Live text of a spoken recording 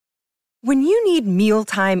When you need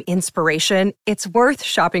mealtime inspiration, it's worth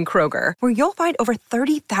shopping Kroger, where you'll find over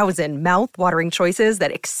 30,000 mouth-watering choices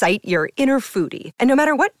that excite your inner foodie. And no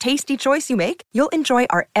matter what tasty choice you make, you'll enjoy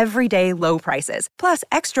our everyday low prices, plus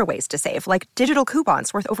extra ways to save, like digital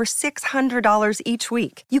coupons worth over $600 each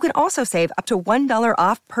week. You can also save up to $1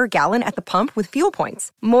 off per gallon at the pump with fuel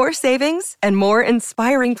points. More savings and more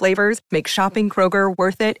inspiring flavors make shopping Kroger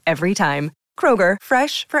worth it every time. Kroger,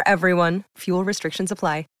 fresh for everyone. Fuel restrictions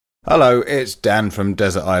apply. Hello, it's Dan from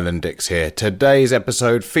Desert Island Dicks here. Today's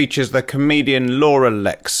episode features the comedian Laura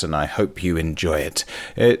Lex, and I hope you enjoy it.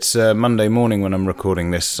 It's Monday morning when I'm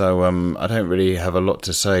recording this, so I don't really have a lot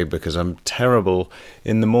to say because I'm terrible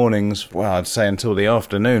in the mornings. Well, I'd say until the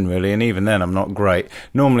afternoon, really, and even then I'm not great.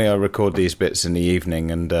 Normally I record these bits in the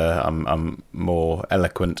evening and I'm more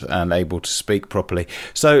eloquent and able to speak properly.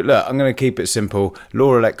 So, look, I'm going to keep it simple.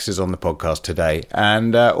 Laura Lex is on the podcast today,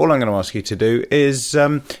 and all I'm going to ask you to do is...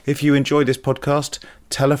 if you enjoy this podcast,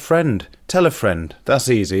 tell a friend. Tell a friend. That's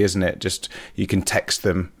easy, isn't it? Just, you can text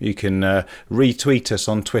them. You can retweet us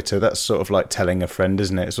on Twitter. That's sort of like telling a friend,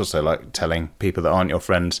 isn't it? It's also like telling people that aren't your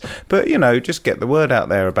friends. But, you know, just get the word out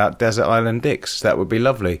there about Desert Island Dicks. That would be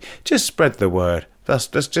lovely. Just spread the word. Let's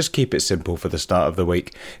just keep it simple for the start of the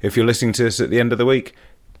week. If you're listening to this at the end of the week,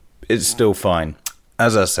 it's still fine.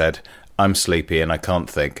 As I said, I'm sleepy and I can't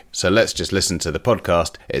think. So let's just listen to the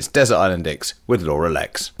podcast. It's Desert Island Dicks with Laura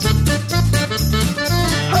Lex.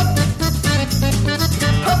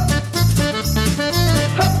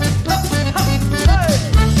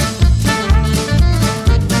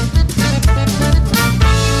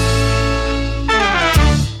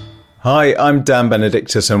 Hi, I'm Dan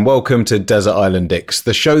Benedictus and welcome to Desert Island Dicks,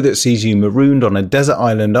 the show that sees you marooned on a desert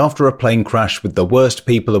island after a plane crash with the worst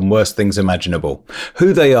people and worst things imaginable.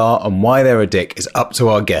 Who they are and why they're a dick is up to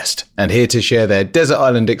our guest. And here to share their Desert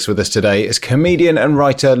Island Dicks with us today is comedian and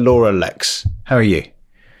writer Laura Lex. How are you?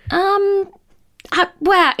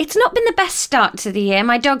 Well, it's not been the best start to the year.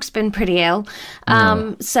 My dog's been pretty ill.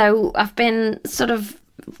 So I've been sort of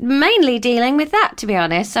mainly dealing with that, to be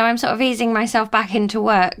honest. So I'm sort of easing myself back into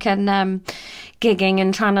work and gigging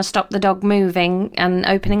and trying to stop the dog moving and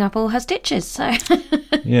opening up all her stitches. So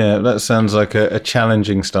yeah, that sounds like a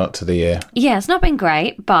challenging start to the year. Yeah, it's not been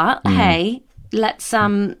great, but hey, let's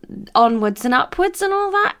onwards and upwards and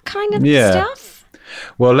all that kind of stuff.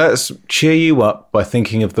 Well, let's cheer you up by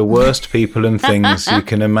thinking of the worst people and things you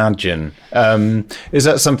can imagine. Is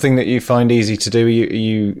that something that you find easy to do? Are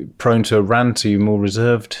you prone to a rant? Are you more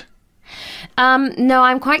reserved? No,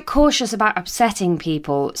 I'm quite cautious about upsetting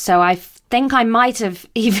people. So I think I might have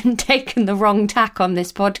even taken the wrong tack on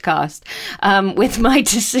this podcast with my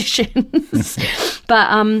decisions. But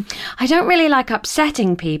I don't really like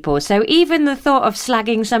upsetting people. So even the thought of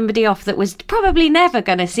slagging somebody off that was probably never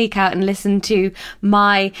going to seek out and listen to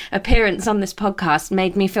my appearance on this podcast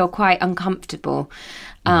made me feel quite uncomfortable.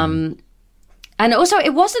 And also,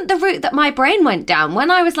 it wasn't the route that my brain went down. When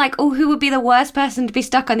I was like, oh, who would be the worst person to be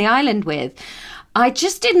stuck on the island with? I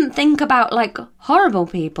just didn't think about, like, horrible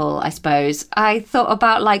people, I suppose. I thought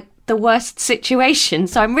about, like, the worst situation.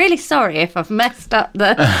 So I'm really sorry if I've messed up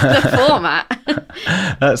the format.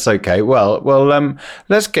 That's okay. Well,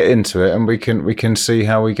 let's get into it and we can see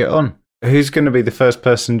how we get on. Who's going to be the first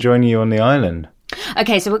person joining you on the island?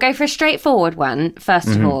 Okay, so we'll go for a straightforward one, first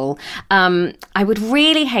of all. I would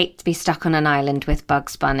really hate to be stuck on an island with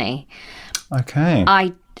Bugs Bunny. Okay.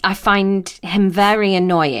 I find him very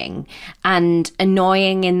annoying, and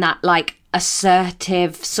annoying in that, like,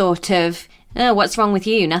 assertive sort of, oh, what's wrong with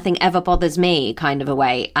you? Nothing ever bothers me kind of a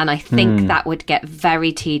way. And I think that would get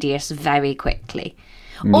very tedious very quickly.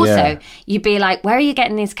 Also, you'd be like, where are you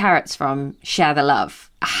getting these carrots from? Share the love.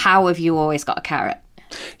 How have you always got a carrot?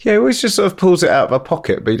 Yeah, he always just sort of pulls it out of a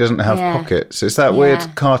pocket, but he doesn't have pockets. It's that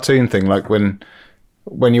weird cartoon thing, like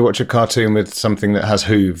when you watch a cartoon with something that has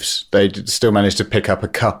hooves, they still manage to pick up a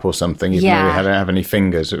cup or something, even though they don't have any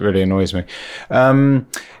fingers. It really annoys me.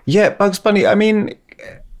 Bugs Bunny, I mean,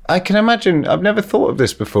 I can imagine, I've never thought of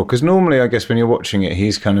this before, because normally, I guess, when you're watching it,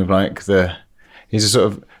 he's kind of like he's a sort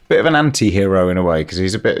of bit of an anti-hero in a way, because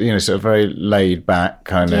he's a bit, sort of very laid back,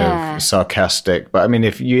 kind of sarcastic. But I mean,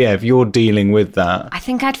 if you're dealing with that, I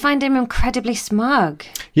think I'd find him incredibly smug.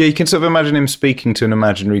 Yeah, you can sort of imagine him speaking to an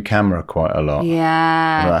imaginary camera quite a lot.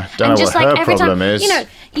 Yeah. I don't know what her problem is.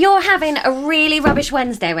 You're having a really rubbish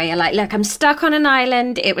Wednesday where you're like, look, I'm stuck on an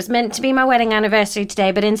island. It was meant to be my wedding anniversary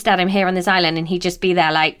today, but instead I'm here on this island, and he'd just be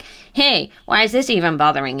there like, hey, why is this even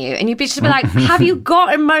bothering you? And you'd just be like, have you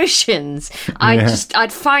got emotions?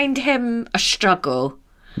 I'd find him a struggle.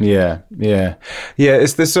 Yeah.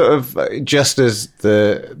 It's the sort of, just as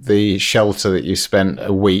the shelter that you spent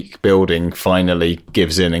a week building finally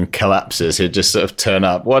gives in and collapses, he'd just sort of turn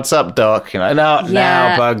up. What's up, Doc?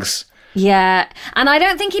 Now, Bugs. Yeah, and I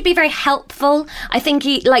don't think he'd be very helpful. I think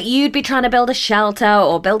you'd be trying to build a shelter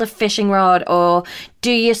or build a fishing rod or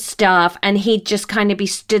do your stuff, and he'd just kind of be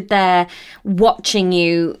stood there watching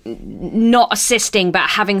you, not assisting, but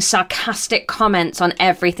having sarcastic comments on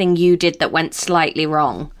everything you did that went slightly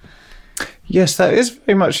wrong. Yes, that is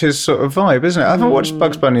very much his sort of vibe, isn't it? I haven't watched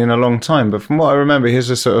Bugs Bunny in a long time, but from what I remember, he's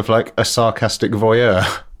a sort of like a sarcastic voyeur.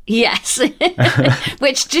 Yes,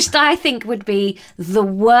 which just I think would be the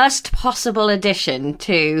worst possible addition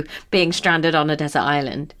to being stranded on a desert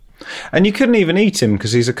island. And you couldn't even eat him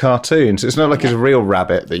because he's a cartoon, so it's not like he's a real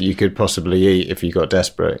rabbit that you could possibly eat if you got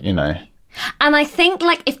desperate, you know. And I think,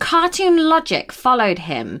 like, if cartoon logic followed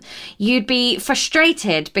him, you'd be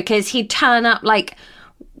frustrated because he'd turn up, like,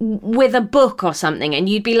 with a book or something, and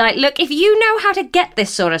you'd be like, look, if you know how to get this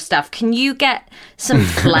sort of stuff, can you get some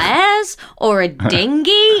flares or a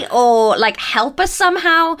dinghy or like help us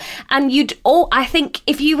somehow? And I think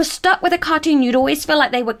if you were stuck with a cartoon, you'd always feel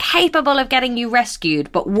like they were capable of getting you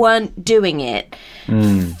rescued but weren't doing it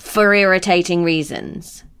for irritating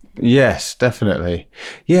reasons. Yes, definitely.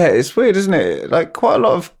 Yeah, it's weird, isn't it? Like, quite a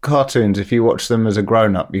lot of cartoons, if you watch them as a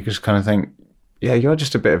grown-up, you just kind of think, yeah, you're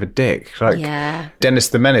just a bit of a dick. Like, yeah. Dennis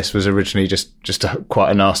the Menace was originally just quite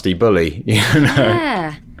a nasty bully, you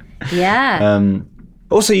know? Yeah.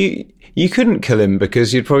 Also, you couldn't kill him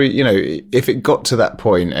because you'd probably, you know, if it got to that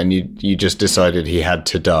point and you just decided he had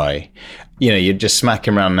to die, you know, you'd just smack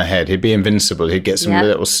him around the head. He'd be invincible. He'd get some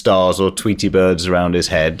little stars or Tweety birds around his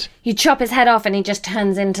head. You chop his head off and he just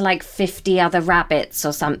turns into like 50 other rabbits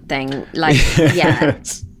or something. Like,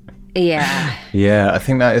 Yes. Yeah, I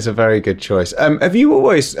think that is a very good choice. Have you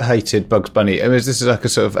always hated Bugs Bunny? I mean, is this like a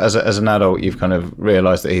sort of, as an adult, you've kind of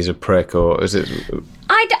realised that he's a prick, or is it?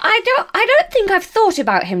 I don't think I've thought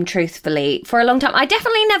about him truthfully for a long time. I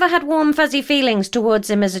definitely never had warm, fuzzy feelings towards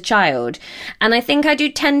him as a child, and I think I do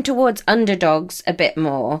tend towards underdogs a bit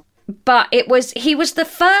more. But he was the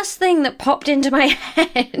first thing that popped into my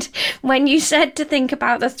head when you said to think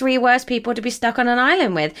about the 3 worst people to be stuck on an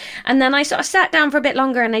island with. And then I sort of sat down for a bit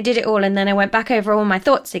longer and I did it all. And then I went back over all my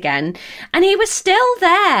thoughts again. And he was still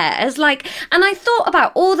there as like, and I thought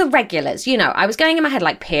about all the regulars, you know, I was going in my head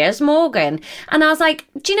like Piers Morgan. And I was like,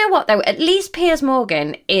 do you know what though? At least Piers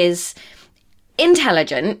Morgan is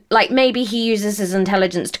intelligent. Like maybe he uses his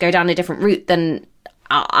intelligence to go down a different route than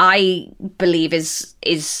I believe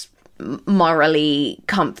is morally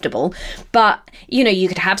comfortable, but you know, you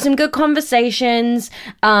could have some good conversations.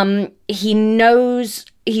 He knows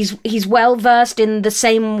he's well versed in the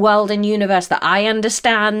same world and universe that I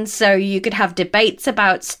understand, so you could have debates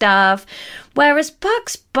about stuff. Whereas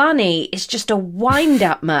Bugs Bunny is just a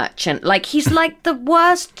wind-up merchant. Like, he's like the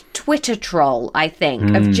worst Twitter troll, I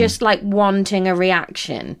think, of just like wanting a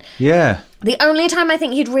reaction. Yeah. The only time I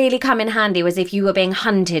think he'd really come in handy was if you were being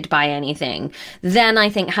hunted by anything. Then I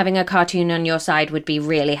think having a cartoon on your side would be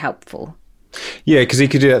really helpful. Yeah, because he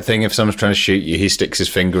could do that thing if someone's trying to shoot you, he sticks his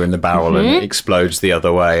finger in the barrel and it explodes the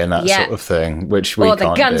other way and that sort of thing, which we can't do. Or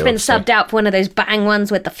the gun's been subbed out for one of those bang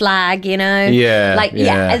ones with the flag, you know? Yeah. Like,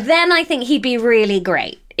 yeah. Then I think he'd be really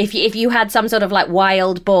great. If you had some sort of like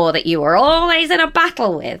wild boar that you were always in a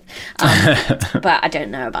battle with. But I don't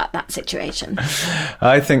know about that situation.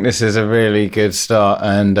 I think this is a really good start,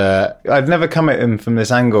 and I've never come at him from this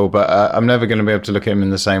angle, but I'm never going to be able to look at him in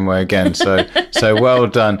the same way again. So well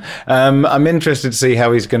done. I'm interested to see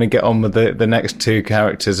how he's going to get on with the next 2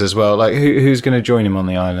 characters as well. Like who's going to join him on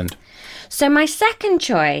the island? So my second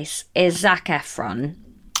choice is Zac Efron.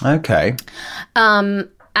 Okay.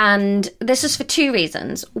 And this is for 2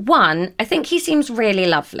 reasons. One, I think he seems really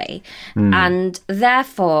lovely. And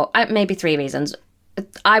therefore, maybe 3 reasons.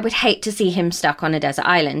 I would hate to see him stuck on a desert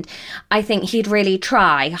island. I think he'd really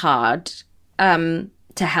try hard to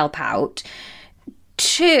help out.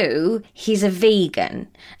 2, he's a vegan.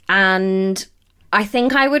 And I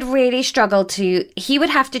think I would really struggle he would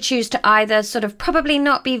have to choose to either sort of probably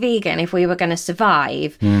not be vegan if we were going to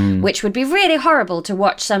survive, which would be really horrible to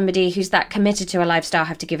watch somebody who's that committed to a lifestyle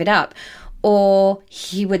have to give it up, or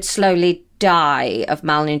he would slowly die of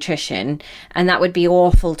malnutrition, and that would be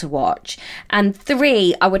awful to watch. And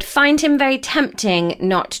 3, I would find him very tempting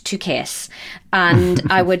not to kiss, and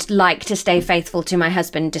I would like to stay faithful to my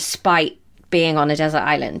husband despite being on a desert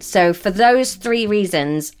island. So for those 3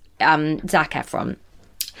 reasons, Zac Efron.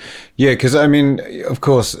 Yeah, because I mean, of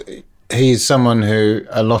course, he's someone who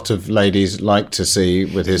a lot of ladies like to see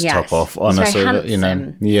with his top off on he's a sort of,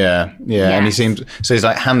 yeah. And he seems, so he's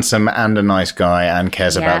like handsome and a nice guy and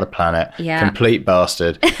cares about the planet. Yeah. Complete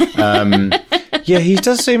bastard. Yeah, he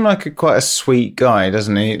does seem like quite a sweet guy,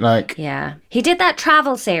 doesn't he? Like, yeah. He did that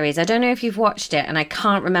travel series. I don't know if you've watched it, and I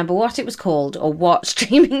can't remember what it was called or what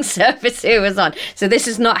streaming service it was on. So this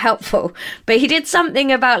is not helpful. But he did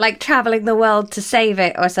something about like traveling the world to save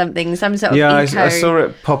it or something. Some sort of I saw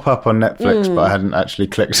it pop up on Netflix, but I hadn't actually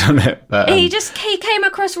clicked on it. But he came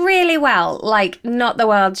across really well, like not the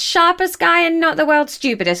world's sharpest guy and not the world's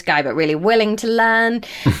stupidest guy, but really willing to learn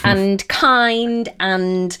and kind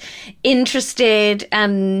and interested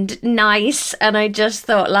and nice. And I just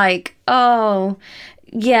thought like, oh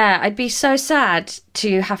yeah, I'd be so sad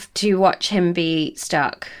to have to watch him be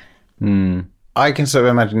stuck. I can sort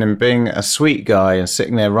of imagine him being a sweet guy and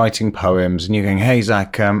sitting there writing poems, and you're going, hey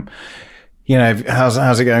Zach, you know,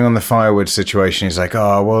 how's it going on the firewood situation? He's like,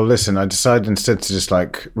 oh, well, listen, I decided instead to just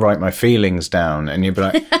like write my feelings down. And you'd be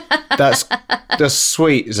like, that's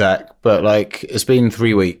sweet, Zach, but like, it's been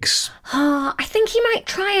 3 weeks. Oh, I think he might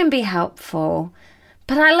try and be helpful.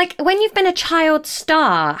 But I like, when you've been a child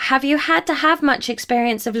star, have you had to have much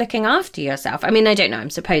experience of looking after yourself? I mean, I don't know, I'm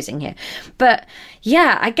supposing here. But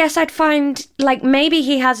yeah, I guess I'd find like maybe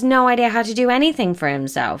he has no idea how to do anything for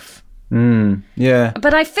himself. Yeah.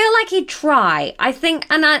 But I feel like he'd try. I think,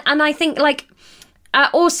 and I think like,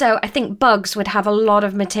 also, I think Bugs would have a lot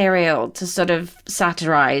of material to sort of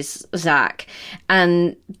satirize Zach,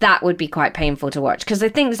 and that would be quite painful to watch, because I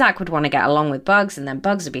think Zach would want to get along with Bugs, and then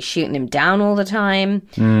Bugs would be shooting him down all the time.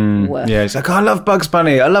 Yeah, he's like, oh, I love Bugs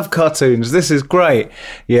Bunny, I love cartoons, this is great.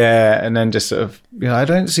 Yeah, and then just sort of, you know, I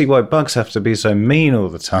don't see why Bugs have to be so mean all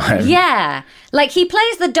the time. Yeah, like he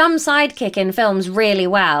plays the dumb sidekick in films really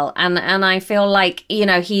well, and I feel like, you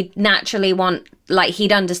know, he'd naturally want, like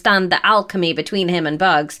he'd understand the alchemy between him and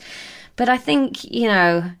Bugs. But I think, you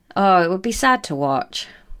know, it would be sad to watch.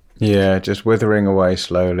 Yeah, just withering away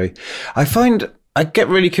slowly. I find I get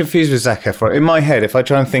really confused with Zac Efron. In my head, if I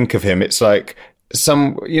try and think of him, it's like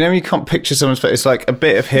you know, you can't picture someone's face. It's like a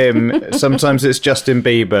bit of him. Sometimes it's Justin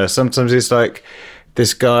Bieber. Sometimes it's like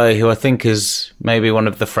this guy who I think is maybe one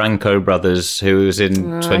of the Franco brothers who was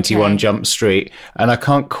in 21 Jump Street. And I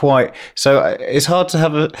can't quite... So it's hard to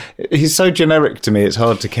have he's so generic to me, it's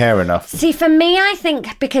hard to care enough. See, for me, I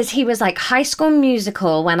think because he was like High School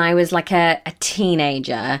Musical when I was like a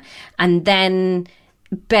teenager, and then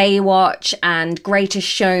Baywatch and Greatest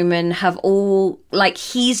Showman have all, like,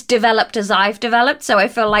 he's developed as I've developed, so I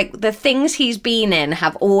feel like the things he's been in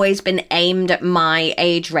have always been aimed at my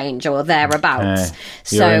age range or thereabouts.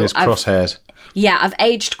 You're in his crosshairs. Yeah, I've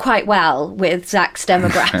aged quite well with Zach's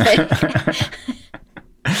demographic.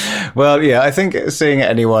 Well, yeah, I think seeing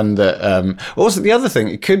anyone that... also, the other thing,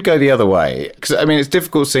 it could go the other way. Because, I mean, it's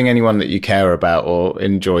difficult seeing anyone that you care about or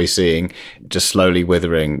enjoy seeing just slowly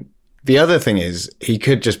withering. The other thing is, he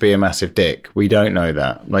could just be a massive dick. We don't know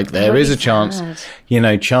that. Like, there is a chance, you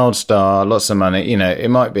know, child star, lots of money, you know, it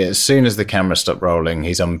might be as soon as the camera stopped rolling,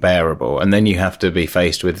 he's unbearable. And then you have to be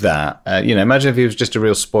faced with that. You know, imagine if he was just a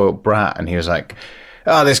real spoiled brat and he was like,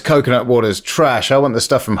 this coconut water's trash. I want the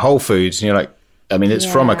stuff from Whole Foods. And you're like, I mean,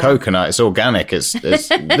 it's from a coconut. It's organic. It's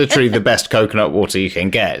literally the best coconut water you can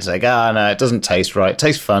get. It's like, no, it doesn't taste right. It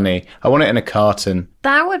tastes funny. I want it in a carton.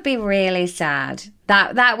 That would be really sad.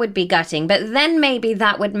 That would be gutting. But then maybe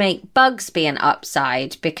that would make Bugs be an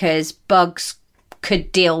upside, because Bugs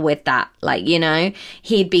could deal with that. Like, you know,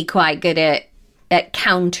 he'd be quite good at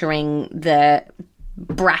countering the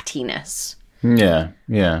brattiness. Yeah.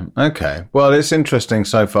 Okay. Well, it's interesting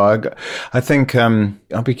so far. I think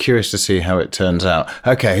I'll be curious to see how it turns out.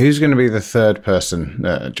 Okay, who's going to be the third person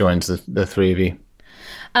that joins the three of you?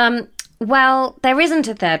 Well, there isn't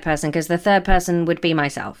a third person, because the third person would be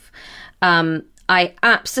myself. I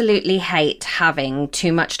absolutely hate having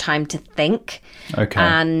too much time to think. Okay.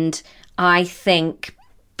 And I think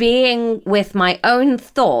being with my own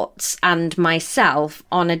thoughts and myself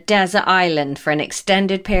on a desert island for an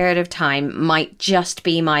extended period of time might just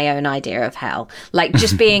be my own idea of hell. Like,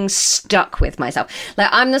 just being stuck with myself. Like,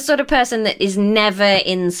 I'm the sort of person that is never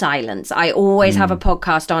in silence. I always have a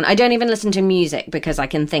podcast on. I don't even listen to music because I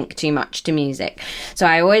can think too much to music. So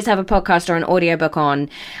I always have a podcast or an audiobook on.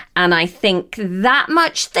 And I think that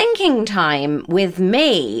much thinking time with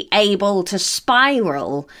me able to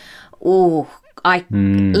spiral,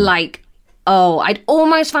 like, I'd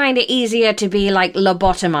almost find it easier to be like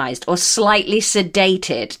lobotomized or slightly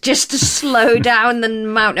sedated just to slow down the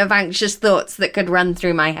amount of anxious thoughts that could run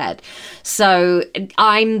through my head. So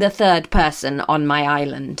I'm the third person on my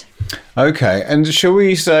island. Okay, and shall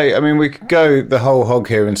we say, I mean, we could go the whole hog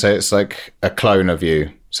here and say it's like a clone of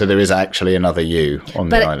you. So there is actually another you on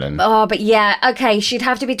the island. But yeah, okay, she'd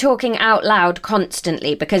have to be talking out loud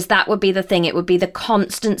constantly because that would be the thing. It would be the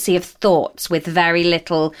constancy of thoughts with very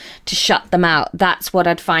little to shut them out. That's what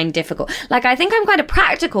I'd find difficult. Like, I think I'm quite a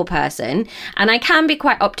practical person and I can be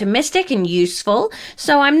quite optimistic and useful.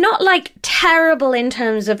 So I'm not like terrible in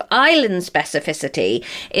terms of island specificity.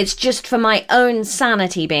 It's just for my own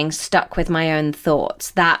sanity being stuck with my own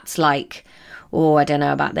thoughts. That's like, I don't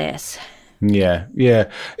know about this. Yeah.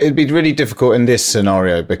 It'd be really difficult in this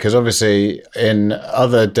scenario because obviously in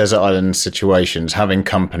other desert island situations, having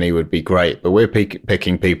company would be great, but we're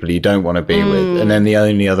picking people you don't want to be with. And then the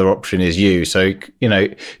only other option is you. So,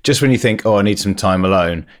 just when you think, I need some time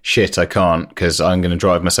alone, shit, I can't because I'm going to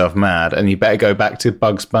drive myself mad. And you better go back to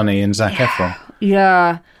Bugs Bunny and Zac Efron.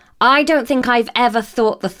 Yeah. I don't think I've ever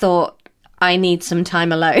thought the thought, I need some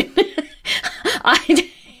time alone.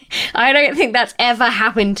 I don't think that's ever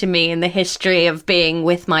happened to me in the history of being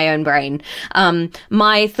with my own brain.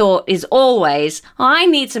 My thought is always, I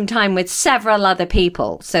need some time with several other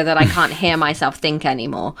people so that I can't hear myself think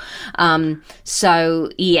anymore. So,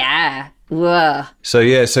 yeah. Whoa. So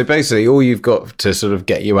basically all you've got to sort of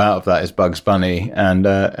get you out of that is Bugs Bunny and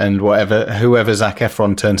whoever Zac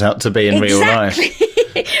Efron turns out to be in real life.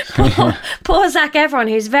 Poor Zac Efron,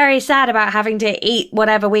 who's very sad about having to eat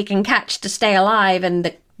whatever we can catch to stay alive and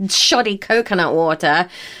the shoddy coconut water.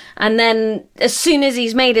 And then as soon as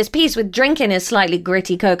he's made his peace with drinking his slightly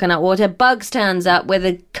gritty coconut water, Bugs turns up with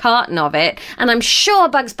a carton of it. And I'm sure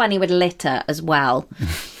Bugs Bunny would litter as well.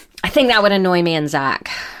 I think that would annoy me and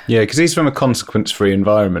Zach. Yeah, because he's from a consequence-free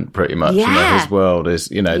environment, pretty much. Yeah. His world is,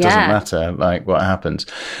 it doesn't matter like what happens.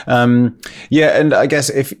 And I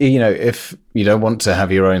guess if you don't want to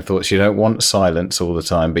have your own thoughts, you don't want silence all the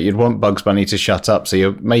time, but you'd want Bugs Bunny to shut up. So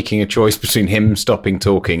you're making a choice between him stopping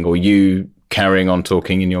talking or you carrying on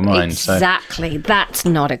talking in your mind. Exactly. So that's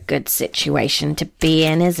not a good situation to be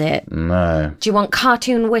in, is it? No. Do you want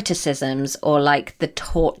cartoon witticisms or like the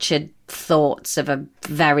tortured thoughts of a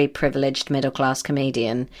very privileged middle-class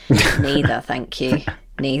comedian? Neither, thank you.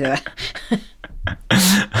 Neither.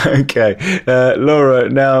 Okay. Laura,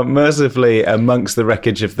 now, mercifully, amongst the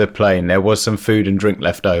wreckage of the plane, there was some food and drink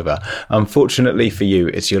left over. Unfortunately for you,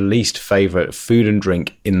 it's your least favourite food and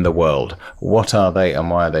drink in the world. What are they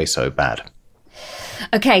and why are they so bad?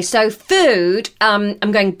 Okay, so food, I'm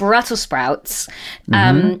going Brussels sprouts.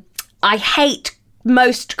 I hate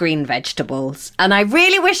most green vegetables, and I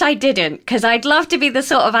really wish I didn't, because I'd love to be the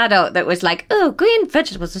sort of adult that was like, green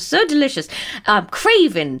vegetables are so delicious, I'm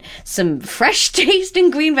craving some fresh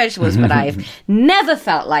tasting green vegetables. But I've never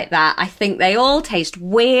felt like that. I think they all taste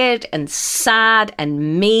weird and sad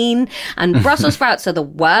and mean, and Brussels sprouts are the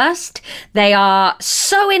worst. They are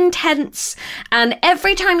so intense, and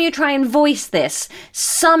every time you try and voice this,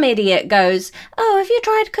 some idiot goes, have you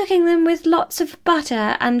tried cooking them with lots of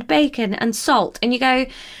butter and bacon and salt? And you go,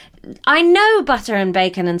 I know butter and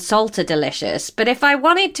bacon and salt are delicious, but if I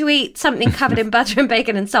wanted to eat something covered in butter and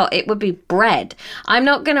bacon and salt, it would be bread. I'm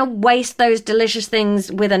not going to waste those delicious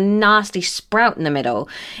things with a nasty sprout in the middle.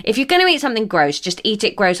 If you're going to eat something gross, just eat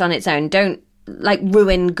it gross on its own. Don't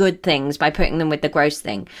ruin good things by putting them with the gross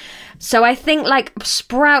thing. So I think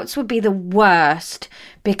sprouts would be the worst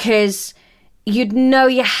because you'd know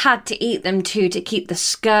you had to eat them to keep the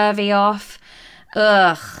scurvy off.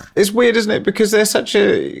 Ugh. It's weird, isn't it? Because they're such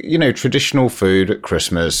a, traditional food at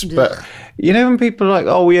Christmas. But, when people are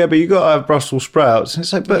like, but you got to have Brussels sprouts.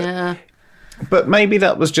 It's like, but maybe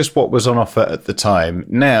that was just what was on offer at the time.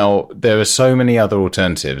 Now, there are so many other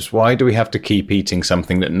alternatives. Why do we have to keep eating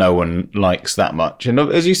something that no one likes that much? And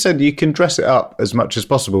as you said, you can dress it up as much as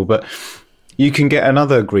possible, but you can get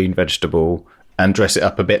another green vegetable and dress it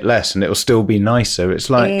up a bit less and it'll still be nicer. It's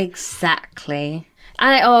like... Exactly.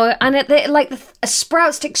 The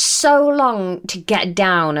sprouts take so long to get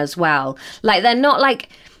down as well. They're not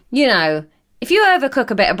if you overcook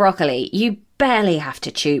a bit of broccoli, you barely have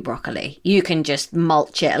to chew broccoli. You can just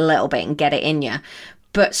mulch it a little bit and get it in you.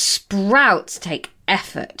 But sprouts take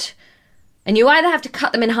effort. And you either have to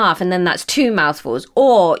cut them in half and then that's 2 mouthfuls,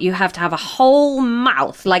 or you have to have a whole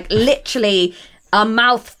mouth, literally a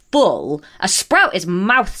mouthful. A sprout is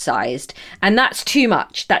mouth-sized, and that's too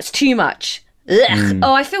much. Ugh.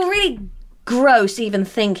 I feel really gross even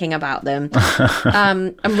thinking about them.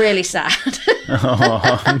 I'm really sad.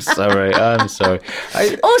 Oh, I'm sorry.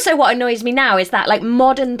 Also, what annoys me now is that like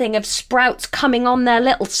modern thing of Sprouts coming on their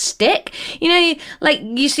little stick. You know, like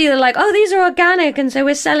you see they're like, oh, these are organic, and so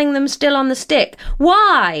we're selling them still on the stick.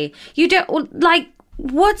 Why? You don't like.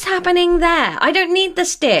 What's happening there? I don't need the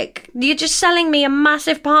stick. You're just selling me a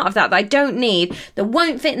massive part of that I don't need, that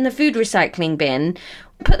won't fit in the food recycling bin.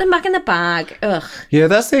 Put them back in the bag. Ugh. Yeah,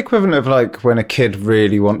 that's the equivalent of like when a kid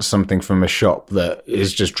really wants something from a shop that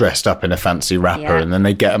is just dressed up in a fancy wrapper, and then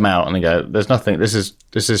they get them out and they go, "There's nothing. This is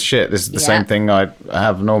shit. This is the same thing I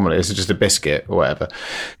have normally. This is just a biscuit or whatever."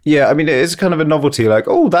 Yeah, I mean, it is kind of a novelty. Like,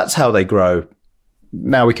 oh, that's how they grow.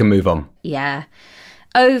 Now we can move on. Yeah.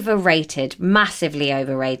 Overrated. Massively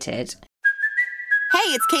overrated. Hey,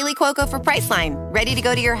 it's Kaylee Cuoco for Priceline. Ready to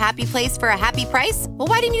go to your happy place for a happy price? Well,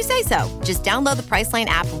 why didn't you say so? Just download the Priceline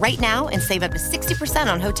app right now and save up to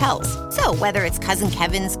 60% on hotels. So whether it's Cousin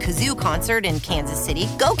Kevin's Kazoo Concert in Kansas City,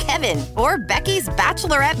 go Kevin, or Becky's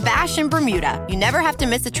Bachelorette Bash in Bermuda, you never have to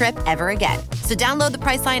miss a trip ever again. So download the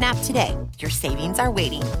Priceline app today. Your savings are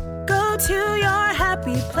waiting. Go to your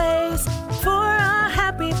happy place for a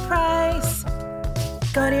happy price.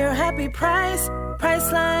 Go to your happy price,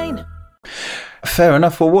 Priceline. Fair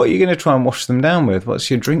enough. Well, what are you going to try and wash them down with? What's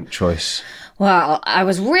your drink choice? Well, I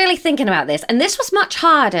was really thinking about this, and this was much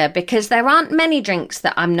harder because there aren't many drinks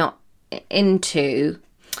that I'm not into.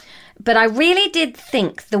 But I really did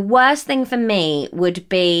think the worst thing for me would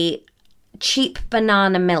be cheap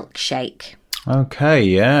banana milkshake. Okay,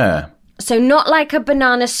 yeah. So not like a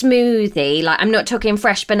banana smoothie, like I'm not talking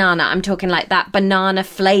fresh banana, I'm talking like that banana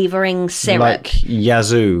flavouring syrup. Like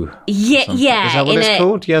Yazoo. Yeah. Is that what it's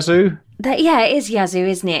called? Yazoo? Yeah, it is Yazoo,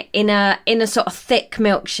 isn't it? In a sort of thick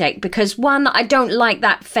milkshake, because one, I don't like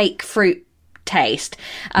that fake fruit taste.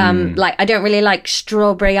 Like I don't really like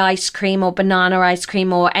strawberry ice cream or banana ice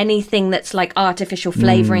cream or anything that's like artificial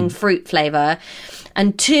flavouring, fruit flavour.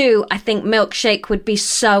 And two, I think milkshake would be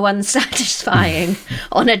so unsatisfying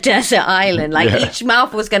on a desert island. Like each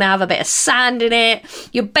mouthful was going to have a bit of sand in it.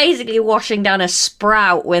 You're basically washing down a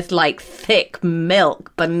Sprout with like thick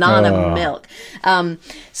milk, banana milk. And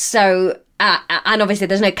obviously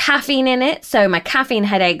there's no caffeine in it, so my caffeine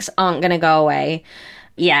headaches aren't going to go away.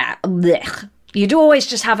 Yeah, blech. You'd always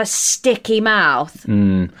just have a sticky mouth.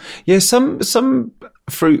 Yeah, some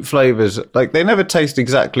fruit flavours, like they never taste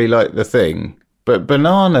exactly like the thing. But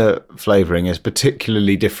banana flavouring is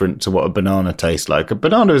particularly different to what a banana tastes like. A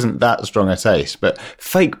banana isn't that strong a taste, but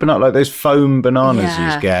fake banana, like those foam bananas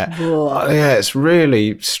you get, it's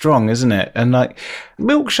really strong, isn't it? And like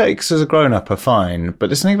milkshakes as a grown-up are fine, but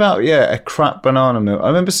there's something about, a crap banana milk. I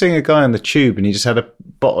remember seeing a guy on the tube and he just had a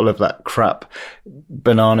bottle of that crap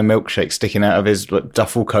banana milkshake sticking out of his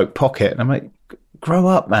duffel coat pocket. And I'm like, grow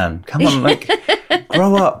up, man. Come on, like,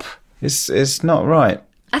 grow up. It's not right.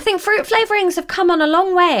 I think fruit flavourings have come on a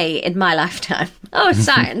long way in my lifetime. Oh,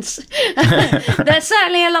 science. They're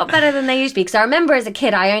certainly a lot better than they used to be. Because I remember as a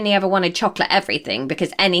kid, I only ever wanted chocolate everything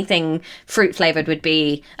because anything fruit flavoured would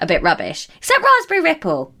be a bit rubbish. Except Raspberry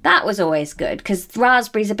Ripple. That was always good because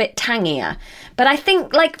raspberry's a bit tangier. But I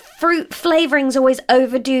think like fruit flavourings always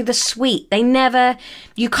overdo the sweet.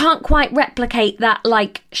 You can't quite replicate that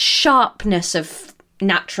like sharpness of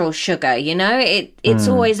natural sugar, you know, it's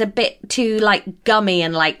always a bit too like gummy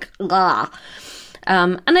and like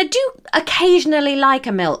and I do occasionally like a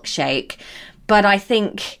milkshake, but I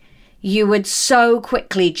think you would so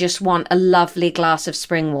quickly just want a lovely glass of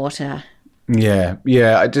spring water.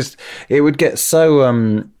 it would get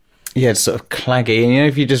so it's sort of claggy, and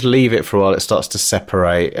if you just leave it for a while it starts to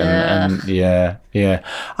separate and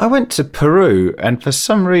I went to Peru and for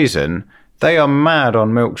some reason they are mad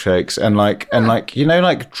on milkshakes and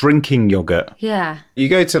like drinking yogurt. Yeah. You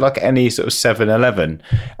go to like any sort of 7-Eleven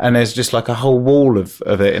and there's just like a whole wall of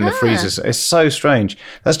it in the freezers. It's so strange.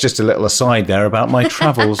 That's just a little aside there about my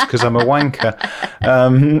travels because I'm a wanker.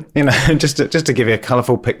 Just to give you a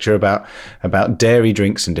colourful picture about dairy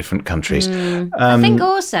drinks in different countries. I think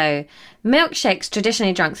also milkshakes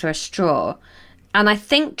traditionally drunk through a straw, and I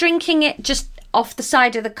think drinking it just off the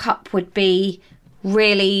side of the cup would be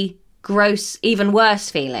really gross, even worse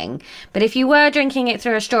feeling. But if you were drinking it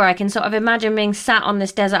through a straw, I can sort of imagine being sat on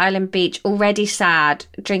this desert island beach, already sad,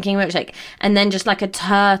 drinking a milkshake, and then just like a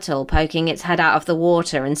turtle poking its head out of the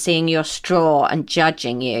water and seeing your straw and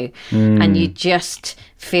judging you. And you just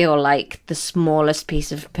feel like the smallest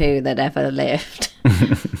piece of poo that ever lived.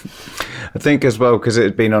 think as well, because it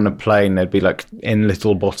had been on a plane, they'd be like in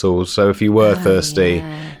little bottles. So if you were thirsty,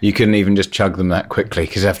 you couldn't even just chug them that quickly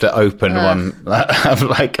because you have to open one, have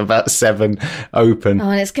like about 7 open. Oh,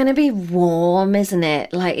 and it's going to be warm, isn't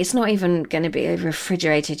it? Like, it's not even going to be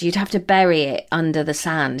refrigerated. You'd have to bury it under the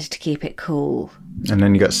sand to keep it cool. And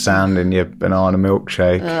then you got sand in your banana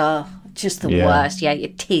milkshake. Oh, just the worst. Yeah,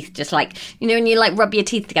 your teeth just like, you know, when you like rub your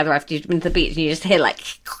teeth together after you've been to the beach and you just hear like...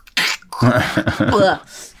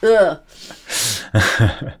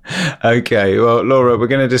 Okay, well, Laura, we're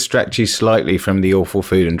going to distract you slightly from the awful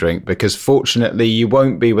food and drink because fortunately you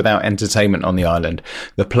won't be without entertainment on the island.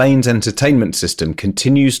 The plane's entertainment system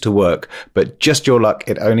continues to work, but just your luck,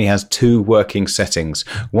 it only has 2 working settings.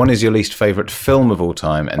 One is your least favourite film of all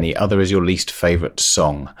time and the other is your least favourite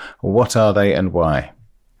song. What are they and why?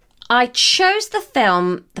 I chose the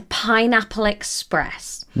film The Pineapple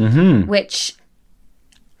Express, which...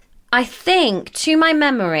 I think, to my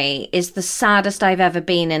memory, is the saddest I've ever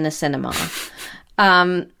been in a cinema.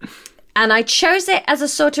 And I chose it as a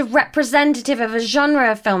sort of representative of a genre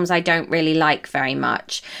of films I don't really like very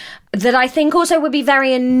much. That I think also would be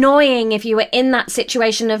very annoying if you were in that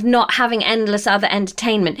situation of not having endless other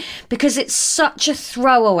entertainment, because it's such a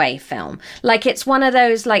throwaway film. Like, it's one of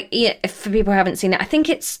those, like, for people who haven't seen it, I think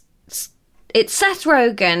it's Seth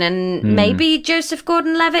Rogen and maybe Joseph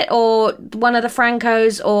Gordon-Levitt or one of the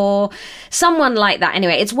Francos or someone like that.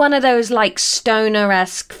 Anyway, it's one of those like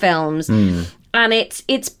stoner-esque films. And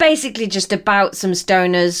it's basically just about some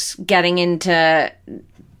stoners getting into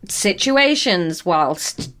situations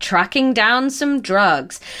whilst tracking down some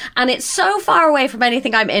drugs. And it's so far away from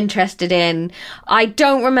anything I'm interested in. I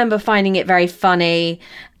don't remember finding it very funny.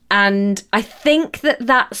 And I think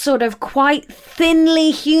that sort of quite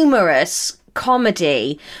thinly humorous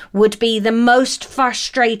comedy would be the most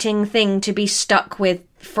frustrating thing to be stuck with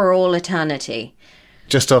for all eternity.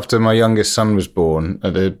 Just after my youngest son was born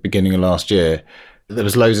at the beginning of last year, there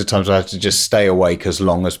was loads of times I had to just stay awake as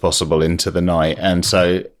long as possible into the night. And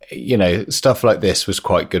so, you know, stuff like this was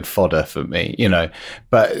quite good fodder for me, you know,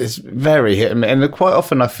 but it's very hit and miss. And quite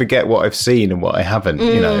often I forget what I've seen and what I haven't,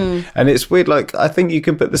 you know, and it's weird. Like, I think you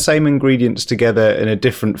can put the same ingredients together in a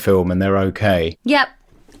different film and they're okay. Yep.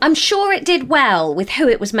 I'm sure it did well with who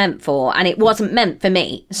it was meant for, and it wasn't meant for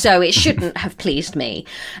me, so it shouldn't have pleased me.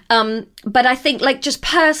 But I think, like, just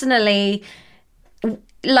personally,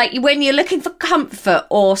 like, when you're looking for comfort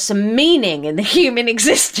or some meaning in the human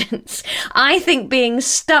existence, I think being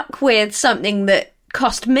stuck with something that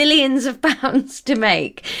cost millions of pounds to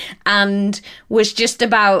make and was just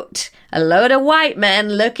about a load of white men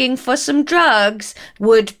looking for some drugs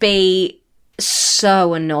would be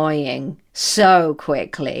so annoying so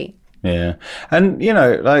quickly. Yeah. And, you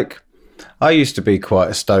know, like, I used to be quite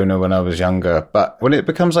a stoner when I was younger, but when it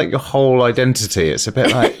becomes like your whole identity, it's a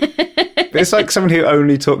bit like... It's like someone who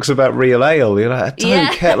only talks about real ale. You're like, I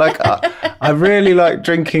don't care. Like, I really like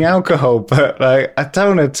drinking alcohol, but like, I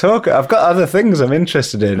don't want to talk. I've got other things I'm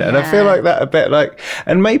interested in. And I feel like that a bit like...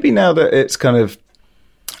 And maybe now that it's kind of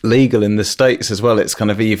legal in the States as well, it's kind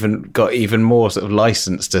of even got even more sort of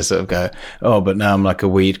license to sort of go, oh, but now I'm like a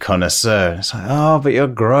weed connoisseur. It's like, oh, but you're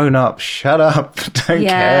grown up. Shut up. Don't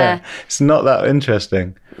care. It's not that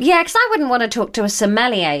interesting. Yeah, because I wouldn't want to talk to a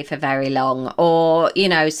sommelier for very long, or, you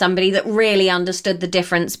know, somebody that really understood the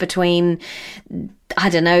difference between, I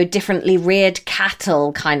don't know, differently reared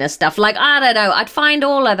cattle kind of stuff. Like, I don't know, I'd find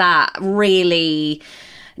all of that really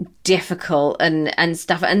difficult and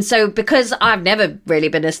stuff. And so because I've never really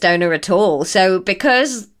been a stoner at all, so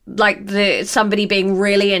because like somebody being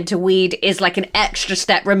really into weed is like an extra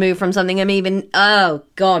step removed from something I'm even, oh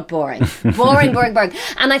god, boring. boring.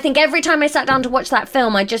 And I think every time I sat down to watch that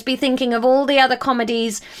film, I'd just be thinking of all the other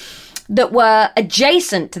comedies that were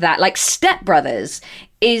adjacent to that. Like Step Brothers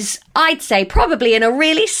is, I'd say, probably in a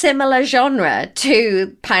really similar genre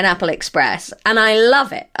to Pineapple Express. And I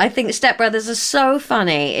love it. I think Step Brothers are so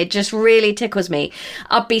funny. It just really tickles me.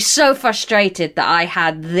 I'd be so frustrated that I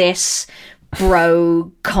had this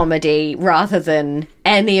bro comedy rather than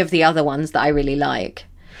any of the other ones that I really like.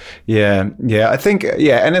 Yeah. I think,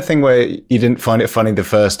 anything where you didn't find it funny the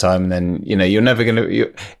first time, then, you know, you're never going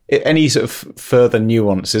to... Any sort of further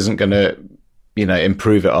nuance isn't going to, you know,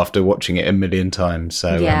 improve it after watching it a million times.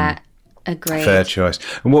 So, yeah, agreed. Fair choice.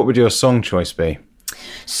 And what would your song choice be?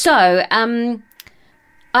 So,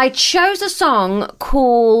 I chose a song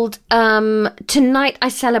called Tonight I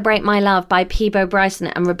Celebrate My Love by Peabo Bryson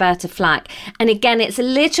and Roberta Flack. And again, it's a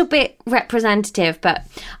little bit representative, but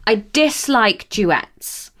I dislike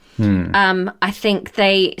duets. I think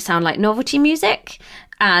they sound like novelty music,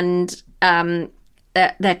 and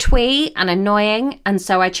they're twee and annoying. And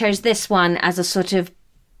so I chose this one as a sort of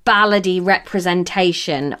ballady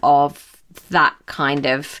representation of that kind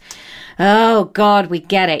of, oh God, we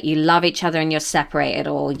get it. You love each other and you're separated,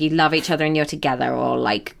 or you love each other and you're together, or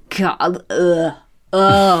like, God,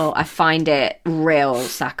 I find it real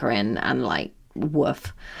saccharine and like,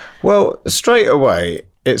 woof. Well, straight away,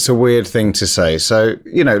 it's a weird thing to say. So,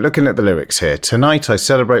 looking at the lyrics here, tonight I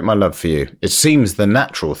celebrate my love for you. It seems the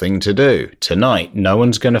natural thing to do. Tonight, no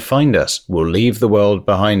one's going to find us. We'll leave the world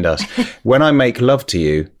behind us. When I make love to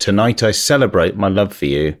you, tonight I celebrate my love for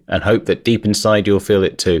you and hope that deep inside you'll feel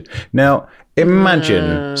it too. Now,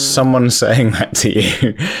 imagine someone saying that to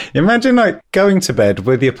you. Imagine like going to bed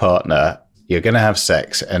with your partner, you're going to have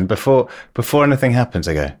sex, and before anything happens,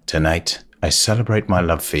 they go, tonight I celebrate my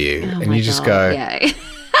love for you. Oh, and you just go,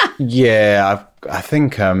 yeah, I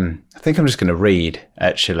think I'm just going to read,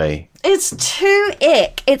 actually. It's too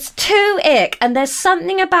ick. And there's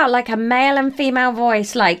something about like a male and female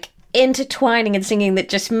voice like intertwining and singing that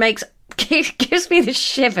just gives me the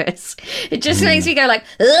shivers. It just makes me go like,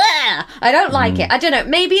 ugh! I don't like it. I don't know.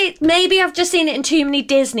 Maybe I've just seen it in too many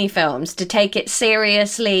Disney films to take it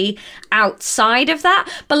seriously outside of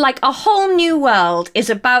that. But like A Whole New World is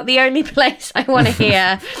about the only place I want to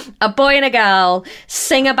hear a boy and a girl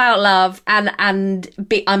sing about love and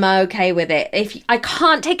I'm okay with it. If I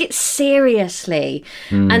can't take it seriously.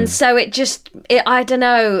 And so I don't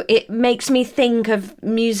know, it makes me think of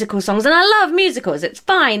musical songs, and I love musicals. It's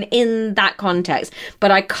fine in that context,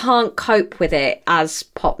 but I can't cope with it as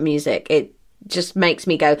pop music. It just makes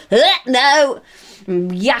me go, no,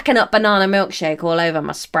 yakking up banana milkshake all over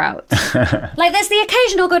my sprouts. Like there's the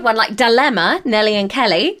occasional good one, like Dilemma, Nelly and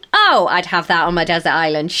Kelly. Oh, I'd have that on my desert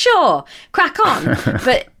island. Sure, crack on.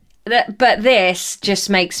 But this just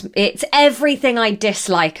makes, it's everything I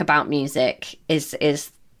dislike about music is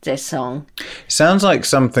this song. Sounds like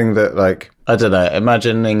something that, like, I don't know,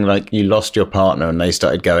 imagining like you lost your partner and they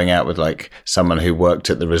started going out with like someone who worked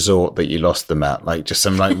at the resort that you lost them at, like just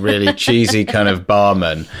some like really cheesy kind of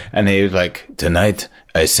barman, and he was like, tonight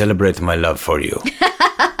I celebrate my love for you.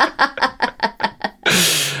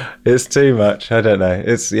 It's too much. I don't know.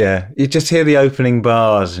 It's, yeah. You just hear the opening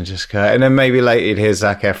bars and just go, and then maybe later you'd hear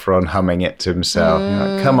Zac Efron humming it to himself.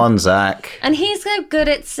 You're like, come on, Zac. And he's so good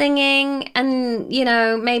at singing, and,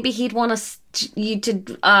 maybe he'd want you to...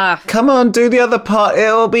 Come on, do the other part.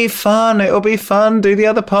 It'll be fun. Do the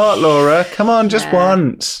other part, Laura. Come on, just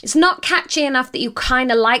once. It's not catchy enough that you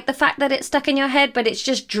kind of like the fact that it's stuck in your head, but it's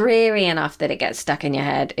just dreary enough that it gets stuck in your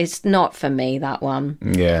head. It's not for me, that one.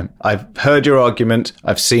 Yeah. I've heard your argument.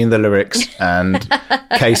 I've seen the lyrics, and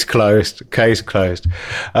case closed.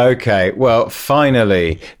 Okay, well,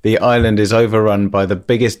 finally, the island is overrun by the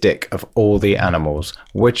biggest dick of all the animals.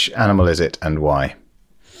 Which animal is it and why?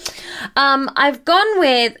 I've gone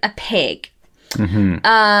with a pig.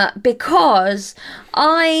 Because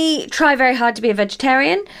I try very hard to be a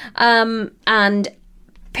vegetarian, and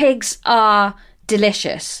pigs are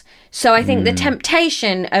delicious. So I think the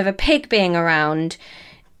temptation of a pig being around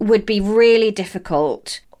would be really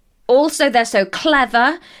difficult. Also, they're so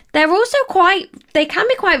clever. They're also they can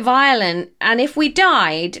be quite violent. And if we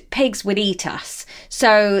died, pigs would eat us.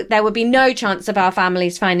 So there would be no chance of our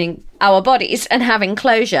families finding our bodies and having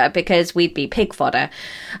closure because we'd be pig fodder.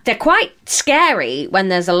 They're quite scary when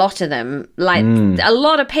there's a lot of them. Like a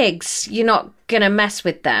lot of pigs, you're not going to mess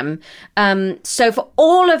with them. So for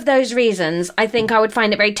all of those reasons, I think I would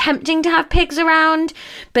find it very tempting to have pigs around.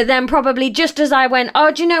 But then probably just as I went,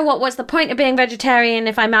 oh, do you know what? What's the point of being vegetarian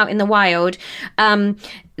if I'm out in the wild?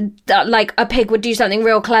 Like a pig would do something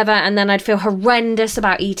real clever and then I'd feel horrendous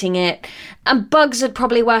about eating it. And bugs would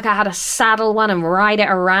probably work out how to saddle one and ride it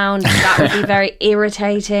around. And that would be very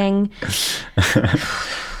irritating.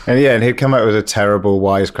 And he'd come up with a terrible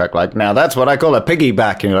wisecrack like, now that's what I call a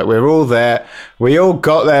piggyback. And you're like, we're all there. We all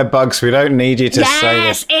got there, Bugs. We don't need you to say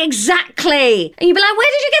this. Yes, exactly. And you'd be like,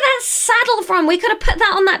 where did you get that saddle from? We could have put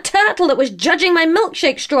that on that turtle that was judging my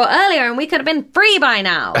milkshake straw earlier and we could have been free by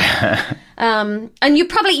now. And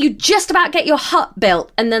you just about get your hut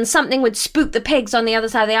built and then something would spook the pigs on the other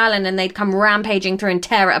side of the island and they'd come rampaging through and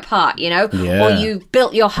tear it apart, Yeah. Or you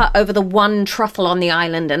built your hut over the one truffle on the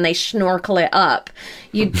island and they snorkel it up.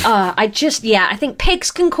 I think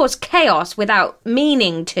pigs can cause chaos without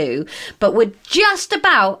meaning to, but would just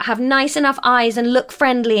about have nice enough eyes and look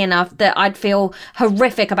friendly enough that I'd feel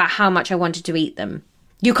horrific about how much I wanted to eat them.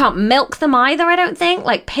 You can't milk them either, I don't think.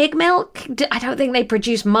 Like pig milk, I don't think they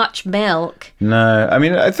produce much milk. No, I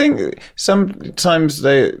mean, I think sometimes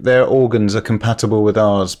their organs are compatible with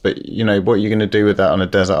ours, but, what you're going to do with that on a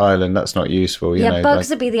desert island, that's not useful. Bugs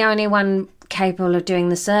would be the only one capable of doing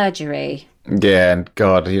the surgery. Yeah, and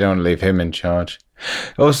God, you don't want to leave him in charge.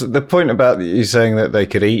 Also, the point about you saying that they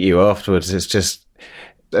could eat you afterwards is just,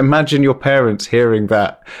 imagine your parents hearing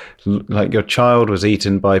that, like your child was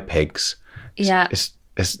eaten by pigs. Yeah.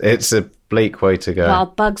 It's a bleak way to go. While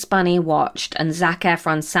Bugs Bunny watched and Zac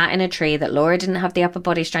Efron sat in a tree that Laura didn't have the upper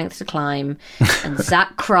body strength to climb, and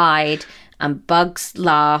Zac cried and Bugs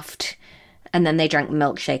laughed, and then they drank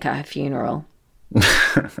milkshake at her funeral.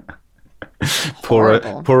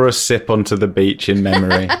 Pour a sip onto the beach in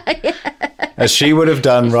memory. Yeah. As she would have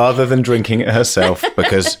done rather than drinking it herself,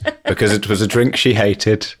 because it was a drink she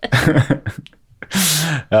hated.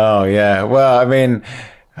 Oh, yeah. Well, I mean,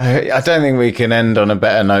 I don't think we can end on a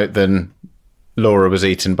better note than Laura was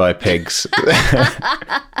eaten by pigs.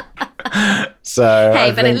 So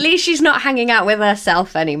hey, but at least she's not hanging out with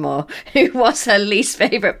herself anymore, who was her least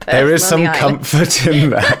favourite person. There is some comfort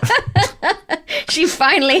in that. She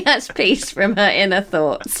finally has peace from her inner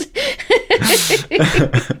thoughts.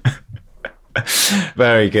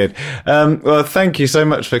 Very good. Well, thank you so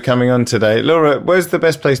much for coming on today. Laura, where's the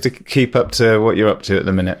best place to keep up to what you're up to at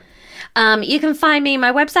the minute? You can find me.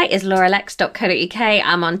 My website is lauralex.co.uk.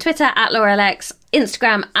 I'm on Twitter at lauralex,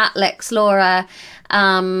 Instagram at lexlaura.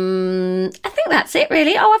 I think that's it,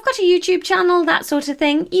 really. Oh, I've got a YouTube channel, that sort of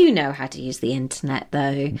thing. You know how to use the internet,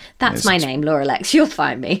 though. That's my name, Laura Lex. You'll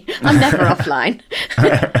find me. I'm never offline.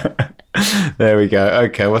 There we go.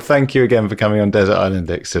 Okay, well, thank you again for coming on Desert Island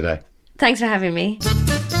Dicks today. Thanks for having me.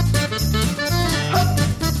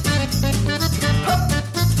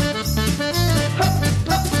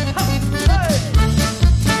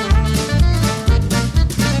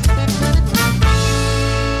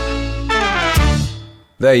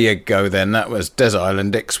 There you go then, that was Desert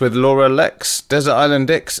Island Dicks with Laura Lex. Desert Island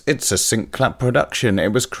Dicks, it's a Sync Clap production.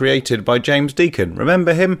 It was created by James Deacon.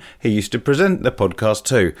 Remember him? He used to present the podcast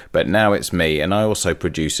too, but now it's me and I also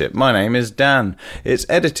produce it. My name is Dan. It's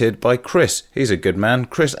edited by Chris. He's a good man,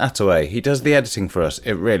 Chris Attaway. He does the editing for us.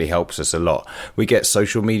 It really helps us a lot. We get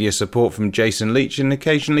social media support from Jason Leach and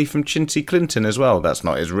occasionally from Chintzy Clinton as well. That's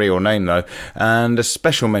not his real name though. And a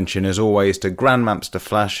special mention as always to Grandmaster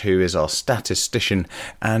Flash, who is our statistician,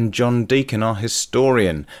 and John Deacon, our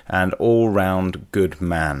historian and all-round good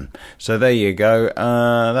man. So there you go.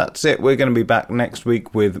 That's it. We're going to be back next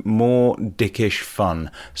week with more dickish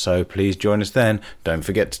fun. So please join us then. Don't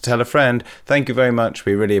forget to tell a friend. Thank you very much.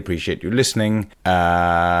 We really appreciate you listening.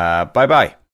 Bye-bye.